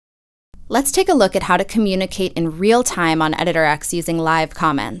Let's take a look at how to communicate in real time on Editor X using live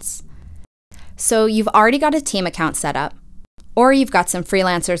comments. So you've already got a team account set up, or you've got some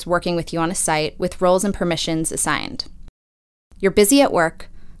freelancers working with you on a site with roles and permissions assigned. You're busy at work,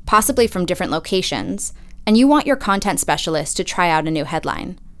 possibly from different locations, and you want your content specialist to try out a new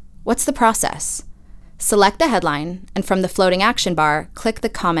headline. What's the process? Select the headline, and from the floating action bar, click the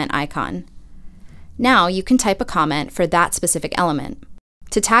comment icon. Now you can type a comment for that specific element.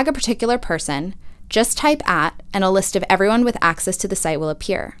 To tag a particular person, just type @ and a list of everyone with access to the site will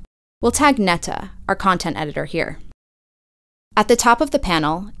appear. We'll tag Netta, our content editor, here. At the top of the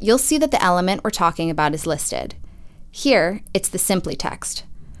panel, you'll see that the element we're talking about is listed. Here, it's the simply text.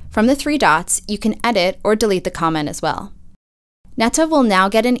 From the 3 dots, you can edit or delete the comment as well. Netta will now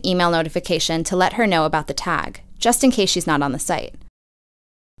get an email notification to let her know about the tag, just in case she's not on the site.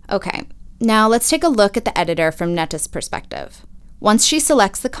 Okay, now let's take a look at the editor from Netta's perspective. Once she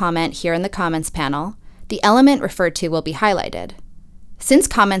selects the comment here in the Comments panel, the element referred to will be highlighted. Since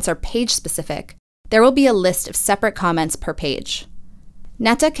comments are page-specific, there will be a list of separate comments per page.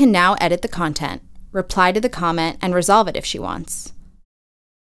 Netta can now edit the content, reply to the comment, and resolve it if she wants.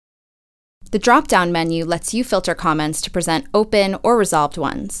 The drop-down menu lets you filter comments to present open or resolved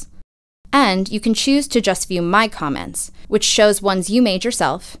ones. And you can choose to just view My Comments, which shows ones you made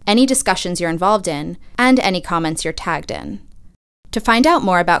yourself, any discussions you're involved in, and any comments you're tagged in. To find out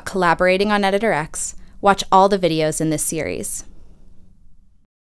more about collaborating on Editor X, watch all the videos in this series.